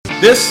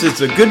This is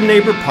the Good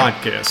Neighbor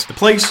Podcast, the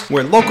place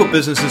where local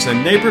businesses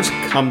and neighbors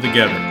come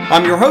together.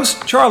 I'm your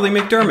host, Charlie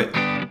McDermott.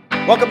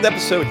 Welcome to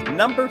episode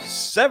number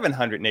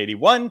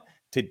 781.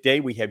 Today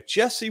we have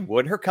Jessie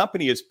Wood. Her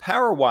company is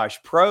Power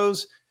Wash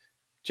Pros.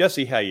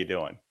 Jessie, how you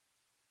doing?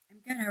 I'm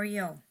good. How are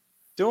you?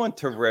 Doing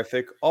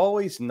terrific.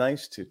 Always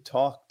nice to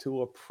talk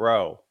to a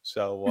pro.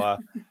 So,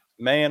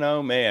 man,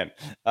 oh man.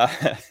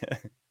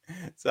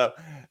 So,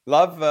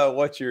 love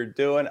what you're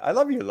doing. I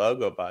love your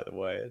logo, by the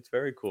way. It's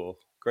very cool.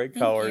 Great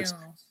Thank colors.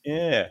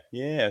 you.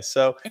 Yeah.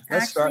 So It's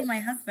let's actually start. my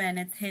husband.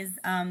 It's his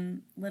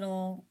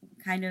little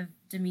kind of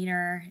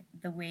demeanor,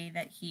 the way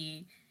that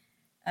he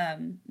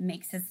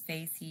makes his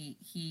face. He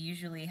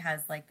usually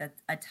has like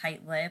a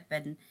tight lip,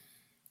 and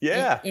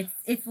Yeah,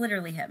 it's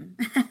literally him.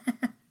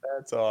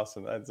 that's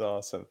awesome. That's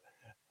awesome.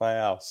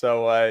 Wow.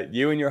 So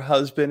you and your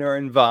husband are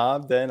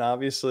involved, then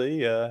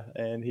obviously,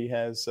 and he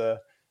has a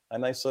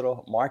nice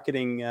little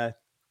marketing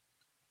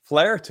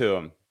flair to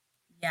him.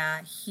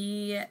 Yeah,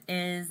 he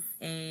is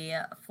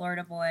a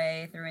Florida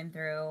boy through and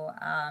through.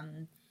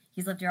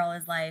 He's lived here all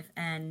his life,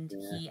 and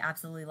Yeah. he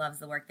absolutely loves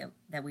the work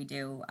that we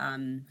do.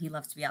 He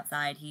loves to be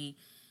outside. He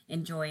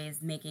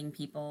enjoys making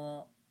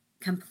people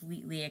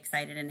completely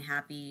excited and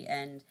happy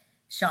and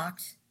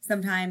shocked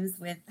sometimes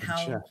with how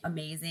Sure.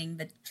 amazing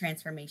the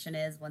transformation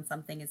is when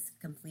something is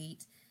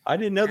complete. I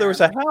didn't know there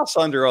was a Um, house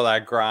under all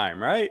that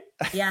grime, right?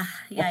 yeah,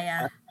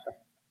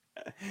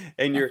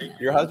 And your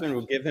definitely. husband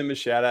will give him a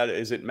shout out.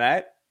 Is it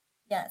Matt?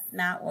 Yes,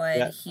 Matt Wood.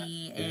 Yeah.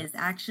 He Yeah. is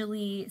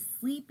actually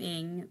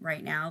sleeping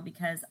right now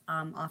because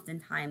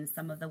oftentimes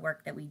some of the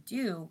work that we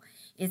do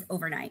is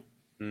overnight,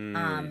 Mm,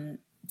 um,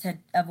 to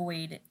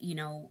avoid,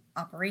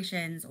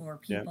 operations or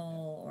yeah.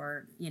 people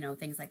or,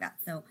 things like that.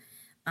 So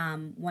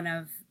one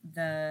of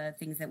the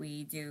things that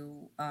we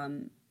do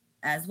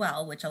as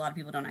well, which a lot of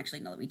people don't actually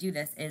know that we do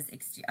this, is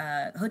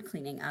hood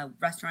cleaning,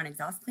 restaurant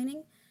exhaust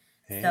cleaning.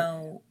 Yeah.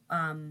 So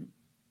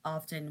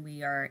often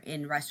we are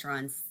in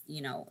restaurants,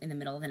 in the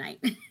middle of the night,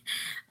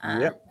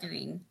 Yep.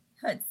 doing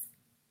hoods.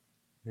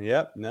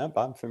 Yep. Nope.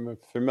 I'm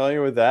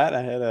familiar with that.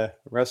 I had a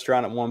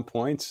restaurant at one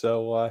point.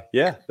 So,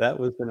 yeah, that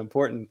was an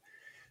important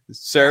Yeah.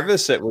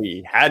 service that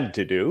we had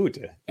to do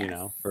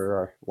Yes. for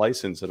our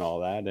license and all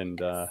that. And,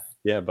 Yes.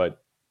 yeah,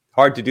 but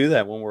hard to do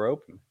that when we're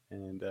open.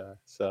 And,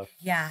 so,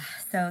 Yeah.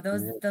 So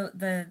those yeah.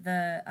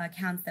 the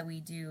accounts that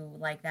we do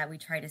like that, we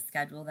try to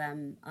schedule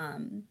them,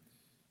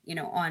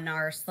 on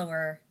our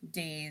slower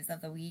days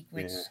of the week,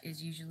 which Yeah.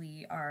 is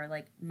usually our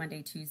like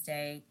Monday,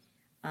 Tuesday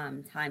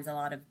times.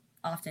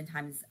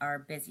 Oftentimes our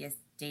busiest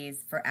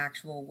days for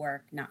actual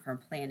work, not for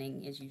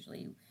planning, is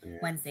usually Yeah.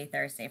 Wednesday,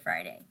 Thursday,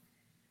 Friday.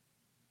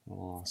 So,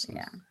 Awesome.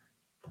 yeah.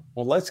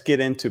 Well, let's get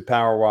into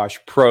Power Wash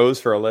Pros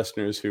for our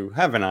listeners who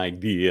have an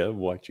idea of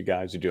what you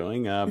guys are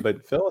doing.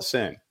 But fill us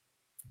in.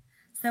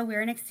 So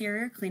we're an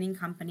exterior cleaning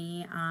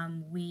company.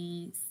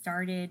 We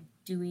started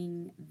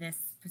doing this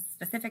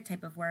specific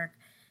type of work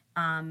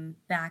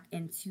back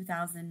in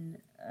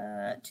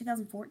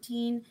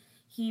 2014.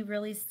 He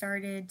really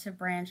started to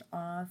branch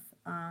off.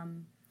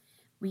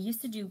 We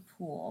used to do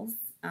pools,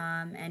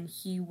 and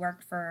he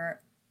worked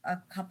for a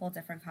couple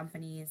different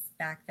companies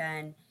back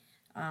then,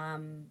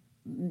 um,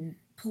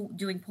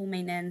 doing pool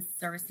maintenance,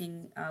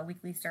 servicing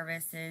weekly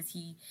services.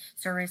 He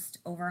serviced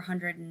over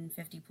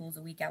 150 pools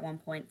a week at one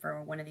point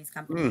for one of these Mm,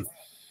 companies.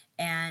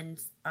 And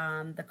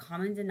the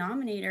common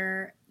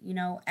denominator,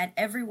 at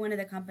every one of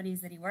the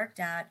companies that he worked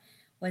at,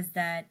 was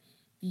that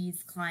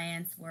these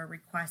clients were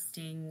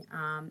requesting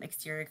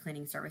exterior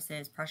cleaning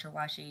services, pressure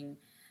washing.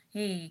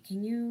 Hey, do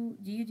you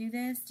do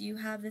this? Do you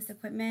have this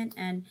equipment?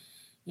 And,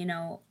 you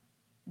know,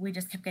 he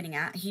just kept getting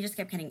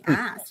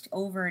asked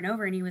over and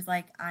over. And he was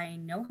like, I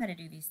know how to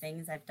do these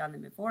things. I've done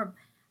them before.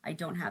 I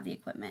don't have the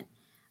equipment.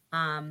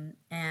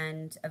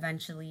 And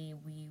eventually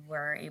we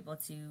were able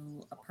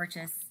to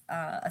purchase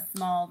a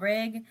small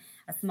rig,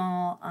 a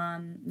small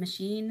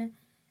machine.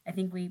 I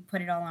think we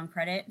put it all on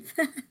credit.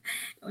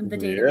 The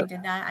day that yeah. we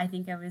did that, I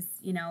think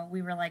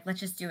we were like, let's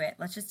just do it.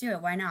 Let's just do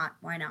it. Why not?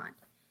 Why not?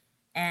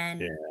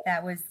 And Yeah.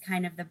 that was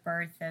kind of the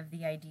birth of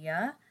the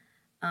idea,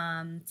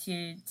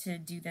 to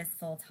do this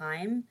full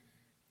time.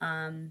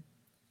 Um,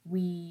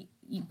 we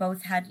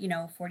both had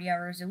 40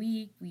 hours a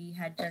week.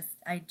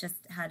 I just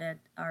had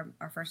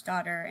our first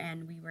daughter,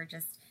 and we were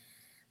just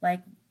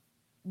like,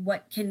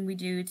 what can we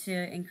do to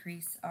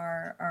increase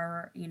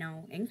our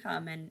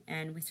income?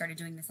 And we started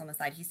doing this on the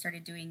side. He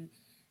started doing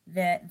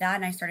that,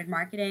 and I started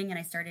marketing, and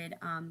I started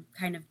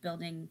kind of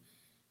building,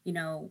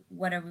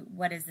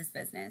 what is this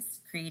business,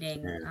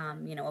 creating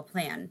Yeah. a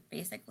plan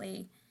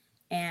basically.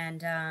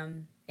 And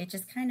it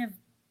just kind of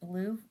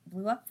blew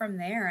up from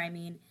there. I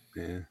mean,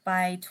 Yeah.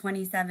 by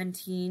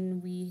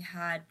 2017 we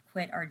had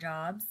quit our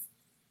jobs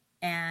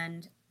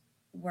and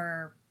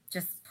were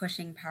just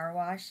pushing Power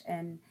Wash,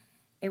 and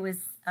it was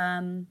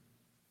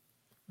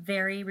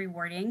very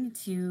rewarding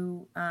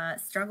to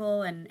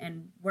struggle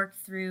and work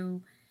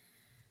through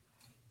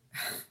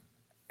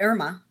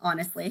Irma,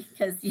 honestly,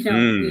 because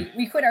Mm,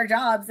 we quit our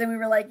jobs and we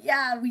were like,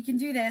 yeah, we can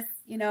do this,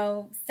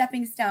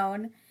 stepping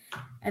stone.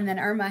 And then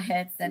Irma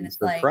hits, and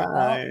it's like, well,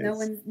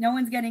 Surprise. no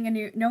one's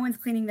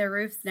cleaning their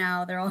roofs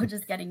now. They're all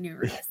just getting new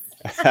roofs.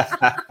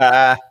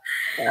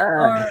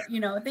 Or,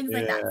 things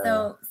like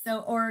that. Yeah.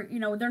 Or,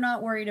 they're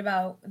not worried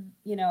about,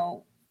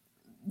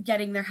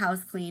 getting their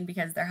house clean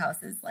because their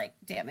house is like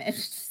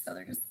damaged. So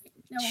they're just,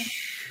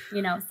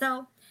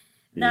 so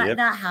Yep.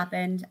 that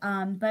happened.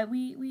 But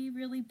we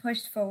really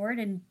pushed forward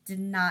and did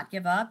not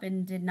give up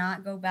and did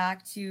not go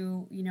back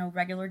to,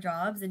 regular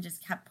jobs, and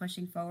just kept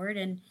pushing forward.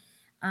 And,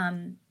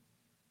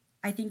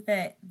 I think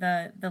that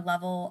the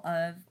level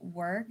of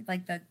work,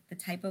 like the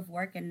type of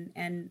work,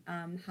 and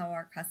how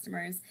our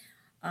customers,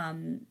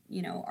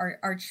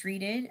 are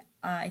treated,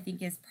 I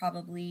think is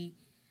probably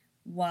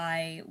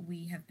why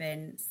we have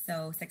been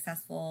so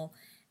successful.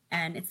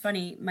 And it's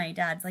funny, my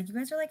dad's like, you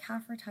guys are like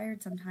half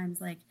retired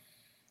sometimes, like,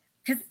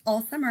 because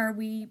all summer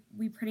we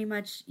pretty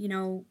much,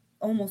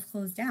 almost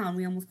closed down.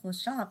 We almost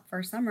closed shop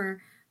for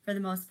summer for the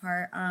most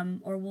part,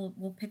 or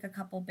we'll pick a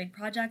couple big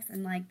projects,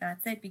 and like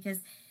that's it, because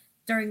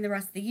during the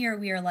rest of the year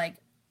we are like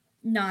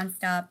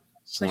nonstop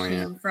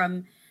pushing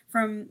from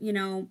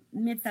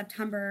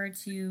mid-September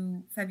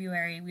to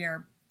February. We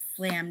are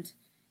slammed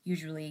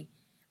usually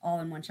all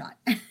in one shot.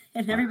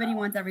 And everybody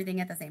wants everything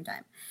at the same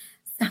time.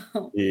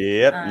 So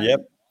Yep.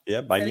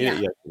 I so need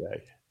it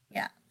yesterday.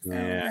 yeah. So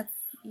that's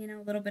a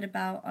little bit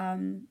about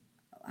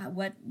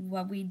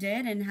what we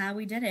did and how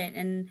we did it.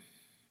 And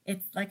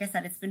it's, like I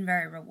said, it's been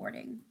very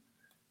rewarding.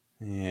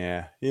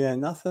 Yeah.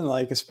 Nothing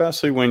like,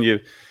 especially when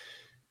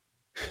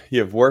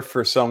you've worked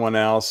for someone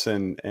else,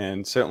 and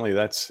certainly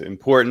that's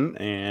important,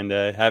 and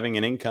having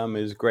an income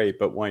is great.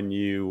 But when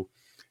you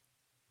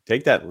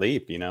take that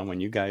leap, when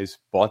you guys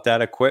bought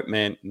that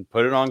equipment and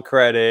put it on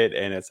credit,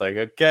 and it's like,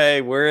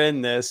 okay, we're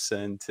in this,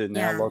 and to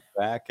now look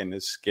back, and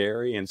as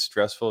scary and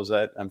stressful as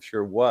that I'm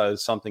sure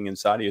was, something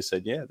inside of you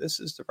said, yeah, this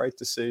is the right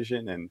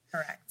decision. And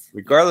correct,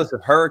 regardless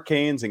of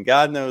hurricanes and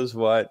God knows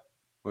what,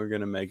 we're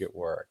going to make it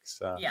work.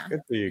 So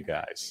good for you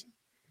guys.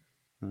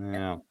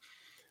 Yeah.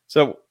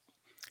 So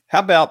how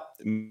about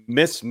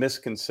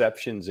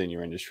misconceptions in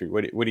your industry?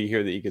 What do you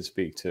hear that you could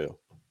speak to?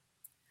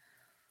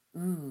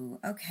 Ooh,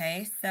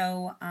 okay.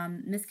 So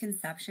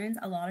misconceptions.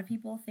 A lot of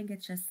people think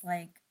it's just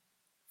like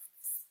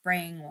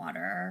spraying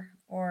water,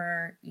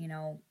 or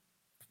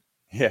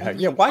Yeah.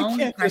 Why only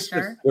can't just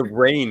pressure. the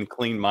rain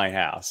clean my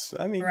house?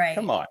 I mean, Right.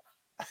 come on.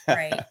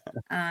 Right.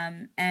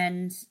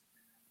 And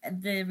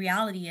the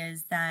reality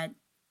is that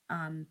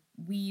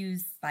we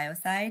use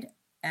biocide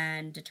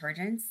and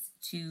detergents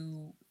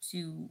to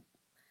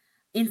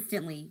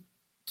instantly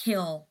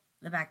kill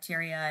the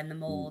bacteria and the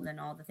mold and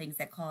all the things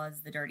that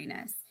cause the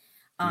dirtiness.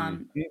 I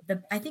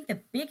think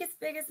the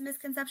biggest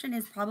misconception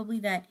is probably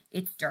that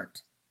it's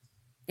dirt.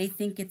 They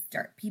think it's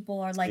dirt.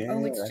 People are like,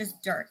 oh, it's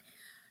just dirt.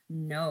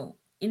 No.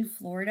 In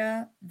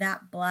Florida,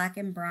 that black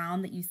and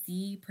brown that you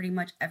see pretty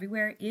much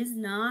everywhere is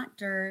not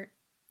dirt.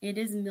 It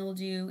is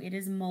mildew. It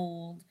is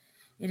mold.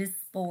 It is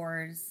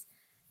spores.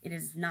 It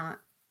is not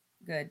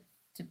good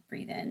to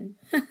breathe in.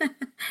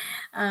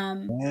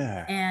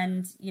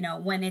 And,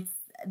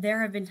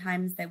 there have been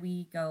times that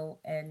we go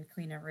and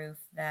clean a roof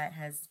that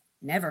has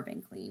never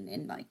been cleaned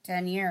in like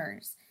 10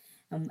 years.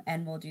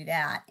 And we'll do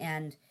that.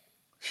 And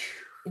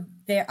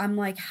I'm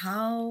like,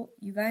 how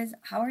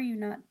are you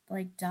not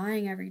like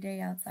dying every day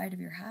outside of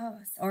your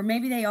house? Or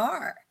maybe they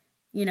are,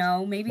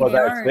 maybe they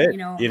are,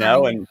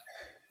 having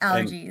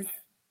allergies.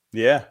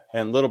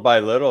 And little by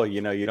little,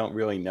 you don't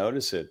really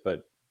notice it,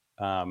 but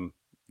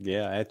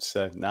it's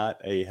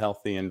not a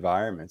healthy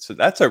environment. So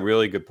that's a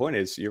really good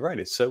point. You're right.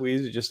 It's so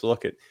easy just to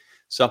look at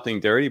something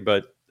dirty,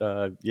 but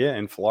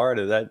in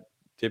Florida, that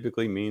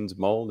typically means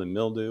mold and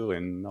mildew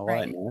and all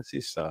that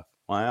nasty stuff.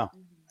 Wow,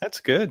 that's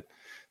good.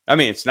 I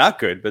mean, it's not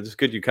good, but it's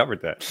good you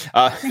covered that.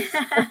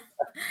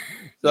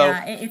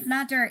 It's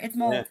not dirt, it's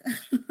mold.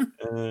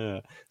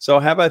 So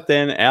how about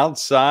then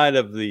outside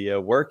of the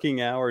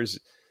working hours,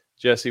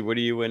 Jesse, what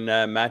are you and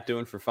Matt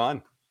doing for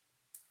fun?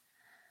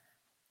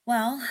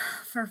 Well,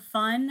 for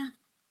fun,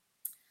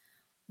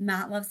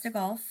 Matt loves to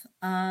golf.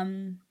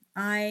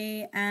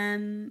 I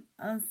am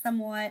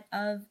somewhat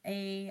of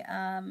a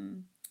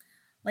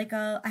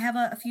I have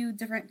a few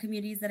different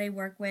communities that I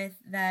work with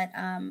that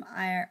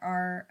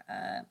are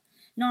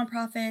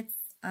nonprofits.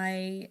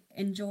 I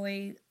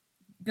enjoy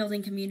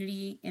building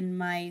community in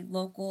my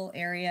local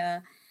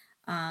area.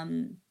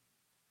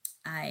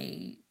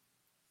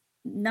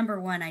 Number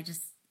one,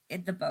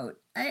 the boat.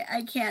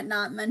 I can't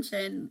not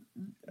mention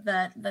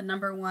that the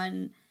number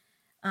one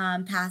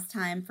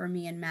pastime for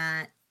me and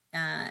Matt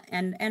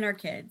and our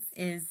kids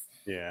is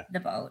the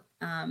boat.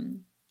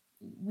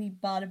 We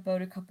bought a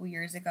boat a couple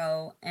years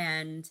ago,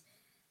 and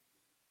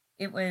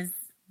it was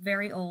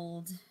very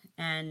old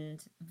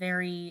and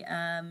very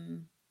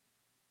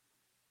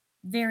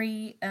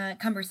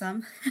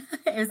cumbersome.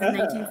 It was a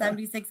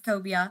 1976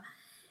 Cobia,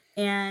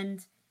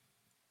 and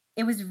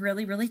it was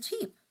really, really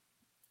cheap.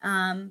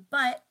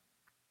 But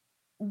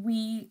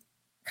we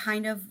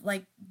kind of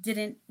like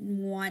didn't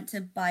want to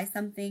buy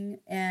something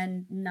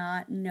and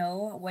not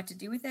know what to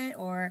do with it,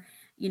 or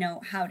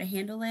how to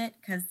handle it,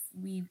 because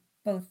we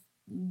both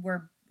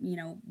were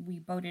we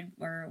boated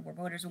or were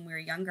boaters when we were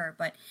younger,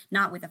 but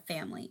not with a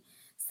family.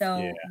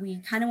 Yeah, So we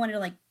kind of wanted to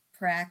like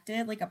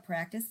practice, like a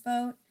practice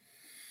boat.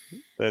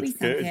 We that's sunk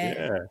good.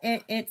 it. Yeah.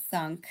 It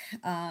sunk.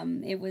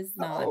 It was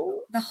not,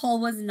 Oh. the hull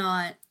was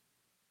not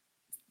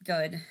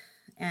good,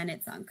 and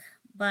it sunk.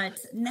 But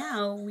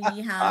now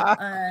we have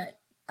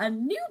a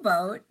new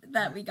boat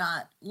that we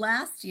got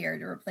last year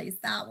to replace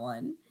that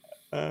one.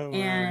 Oh my.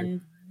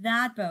 And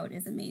that boat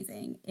is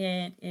amazing.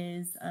 It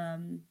is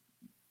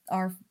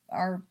our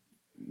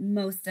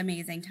most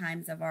amazing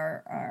times of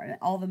our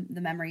all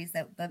the memories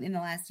that in the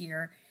last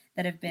year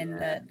that have been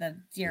Yeah. the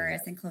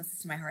dearest and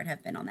closest to my heart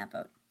have been on that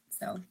boat.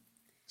 So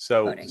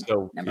So, boating,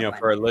 so number for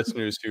one. our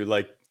listeners who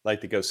like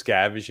to go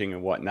scavenging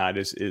and whatnot,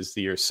 is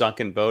your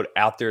sunken boat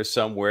out there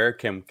somewhere?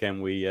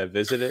 Can we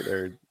visit it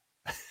or?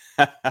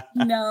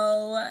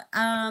 No,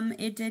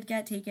 it did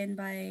get taken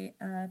by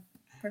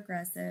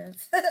Progressive.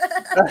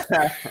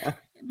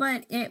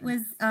 But it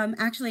was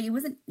actually, it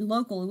wasn't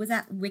local. It was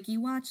at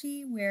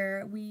Wikiwachi,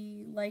 where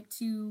we like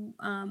to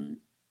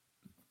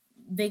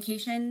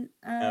vacation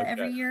Okay.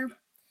 every year.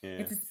 Yeah.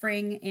 It's a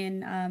spring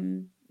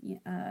in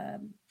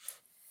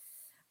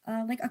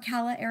like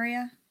Ocala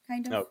area,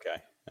 kind of Okay.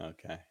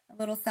 Okay. a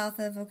little south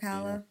of Yeah.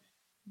 Ocala.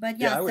 But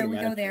Yeah, yeah, I would so we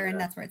imagine go there, and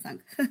that's where it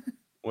sunk.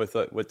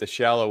 with the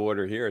shallow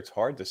water here, it's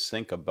hard to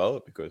sink a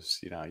boat because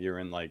you're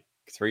in like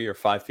 3 or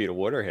 5 feet of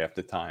water half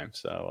the time.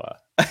 So.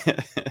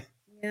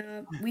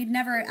 Yeah, we'd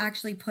never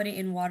actually put it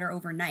in water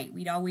overnight.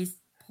 We'd always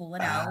pull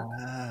it out,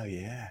 Oh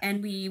yeah.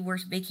 and we were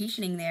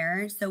vacationing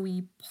there, so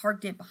we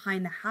parked it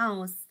behind the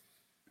house,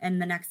 and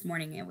the next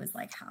morning it was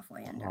like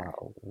halfway under.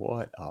 Oh,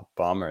 what a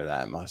bummer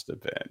that must have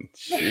been. it,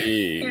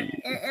 Gee. it,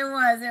 it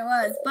was, it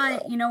was.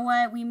 But you know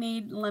what? We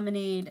made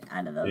lemonade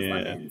out of those Yeah.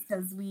 lemons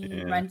because we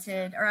Yeah.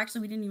 rented, or actually,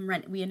 we didn't even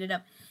rent. We ended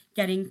up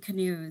getting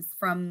canoes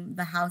from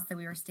the house that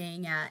we were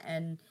staying at,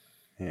 and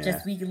Yeah.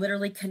 just we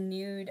literally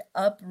canoed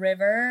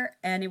upriver,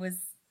 and it was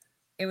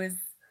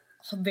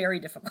very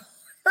difficult.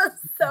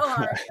 So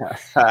hard,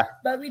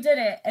 but we did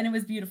it, and it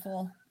was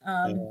beautiful.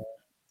 And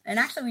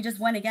actually, we just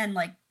went again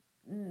like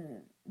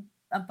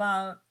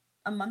about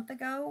a month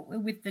ago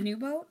with the new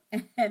boat,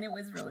 and it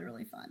was really,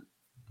 really fun.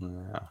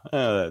 Yeah.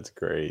 Oh, that's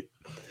great.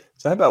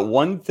 So, how about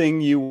one thing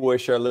you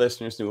wish our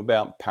listeners knew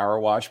about Power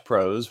Wash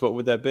Pros? What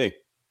would that be?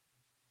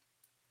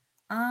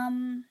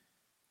 Um,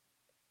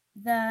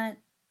 that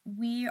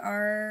we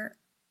are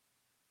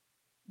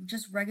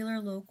just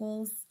regular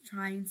locals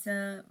trying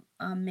to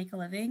make a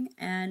living,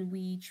 and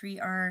we treat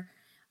our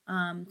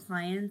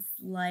clients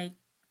like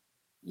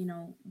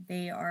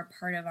they are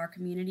part of our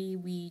community.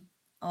 We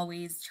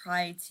always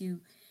try to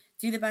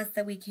do the best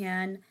that we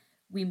can.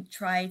 We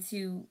try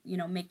to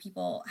make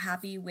people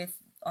happy with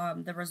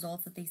the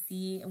results that they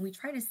see, and we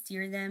try to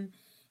steer them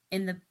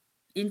in the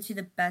into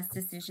the best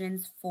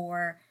decisions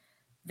for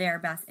their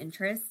best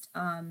interest.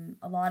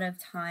 A lot of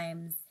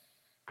times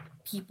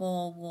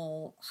people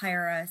will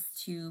hire us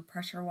to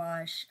pressure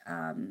wash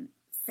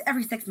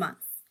every 6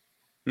 months,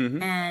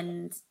 Hmm.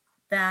 and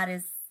that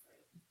is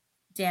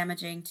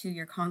damaging to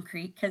your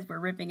concrete because we're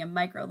ripping a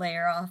micro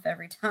layer off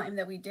every time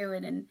that we do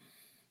it, and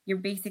you're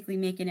basically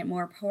making it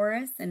more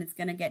porous, and it's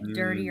going to get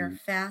dirtier Mm,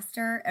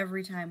 faster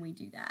every time we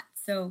do that.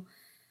 So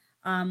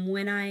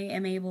when I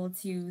am able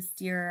to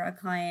steer a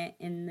client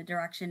in the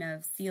direction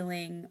of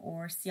sealing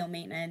or seal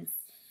maintenance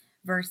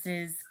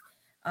versus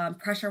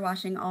pressure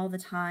washing all the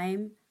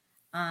time,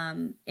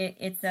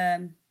 it's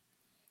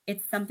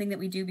something that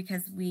we do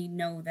because we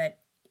know that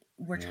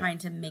we're yeah. trying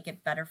to make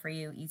it better for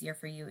you, easier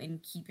for you,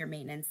 and keep your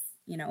maintenance,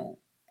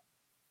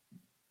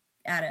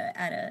 at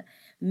a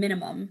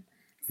minimum.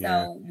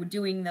 Yeah. So we're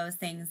doing those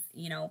things,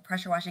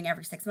 pressure washing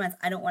every 6 months.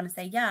 I don't want to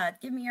say, yeah,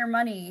 give me your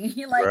money.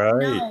 Like, Right.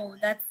 no,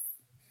 that's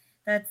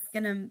gonna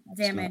That's not.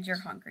 damage your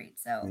concrete.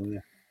 So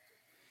Yeah.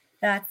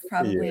 that's Yeah.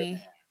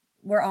 probably,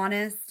 we're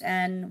honest,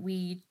 and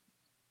we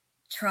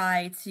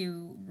try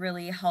to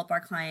really help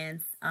our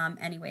clients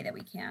any way that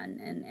we can.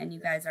 And you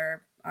guys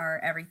are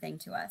everything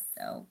to us.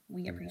 So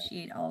we Yeah.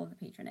 appreciate all of the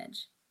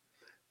patronage.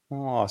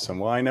 Awesome.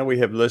 Well, I know we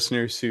have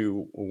listeners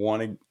who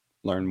want to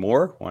learn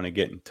more, want to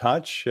get in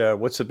touch.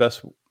 What's the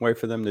best way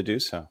for them to do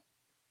so?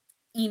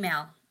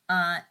 Email.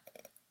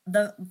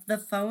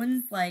 The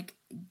phones, like,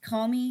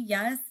 call me,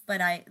 yes,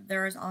 but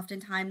there's often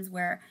times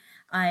where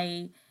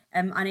I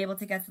am unable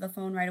to get to the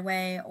phone right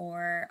away,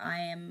 or I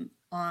am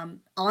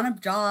on a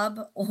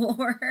job,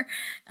 or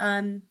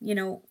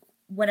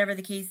whatever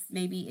the case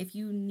may be. If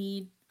you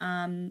need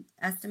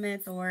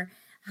estimates or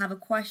have a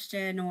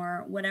question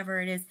or whatever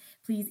it is,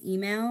 please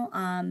email.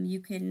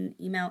 You can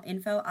email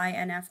info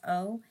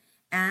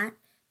at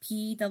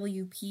pwpfla.com.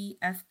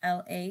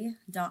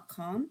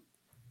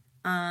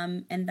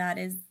 And that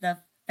is the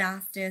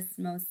fastest,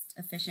 most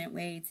efficient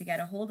way to get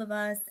a hold of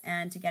us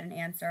and to get an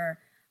answer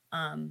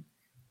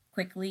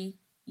quickly.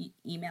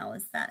 Email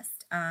is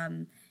best.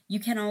 You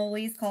can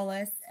always call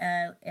us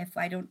if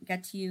I don't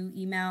get to you.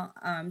 Leave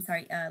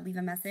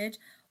a message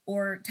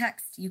or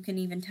text. You can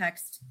even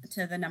text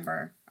to the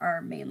number,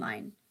 our main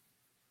line.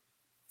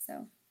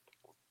 So.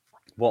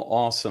 Well,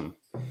 awesome.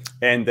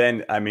 And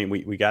then, I mean,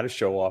 we got to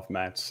show off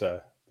Matt's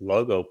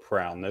logo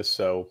proudness.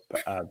 So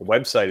the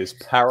website is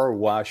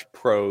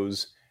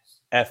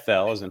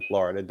powerwashpros.fl as in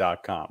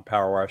Florida.com.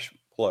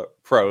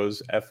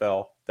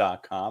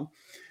 powerwashpros.fl.com.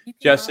 You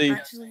can Jesse,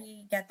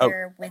 actually get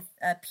there with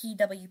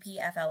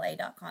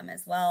pwpfla.com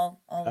as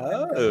well. All of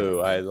them go to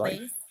the same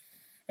place.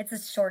 It's a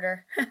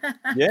shorter.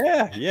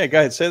 Yeah. Go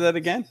ahead. Say that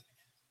again.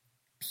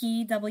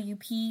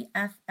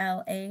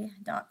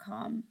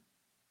 pwpfla.com.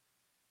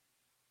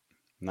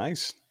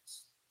 Nice.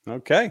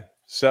 Okay.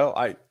 So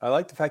I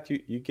like the fact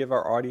you give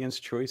our audience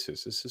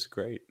choices. This is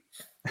great.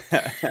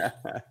 Yeah.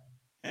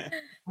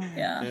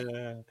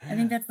 I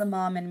think that's the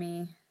mom in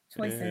me.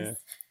 Choices.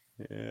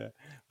 Yeah.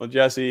 Well,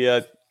 Jesse,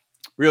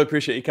 really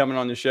appreciate you coming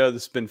on the show.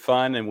 This has been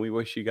fun, and we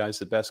wish you guys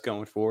the best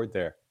going forward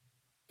there.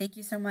 Thank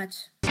you so much.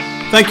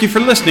 Thank you for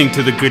listening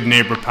to the Good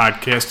Neighbor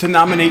Podcast. To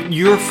nominate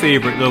your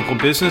favorite local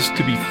business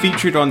to be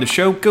featured on the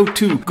show, go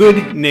to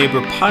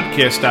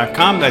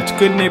goodneighborpodcast.com. That's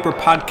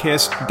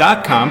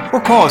goodneighborpodcast.com,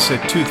 or call us at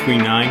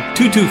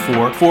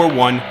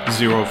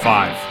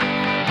 239-224-4105.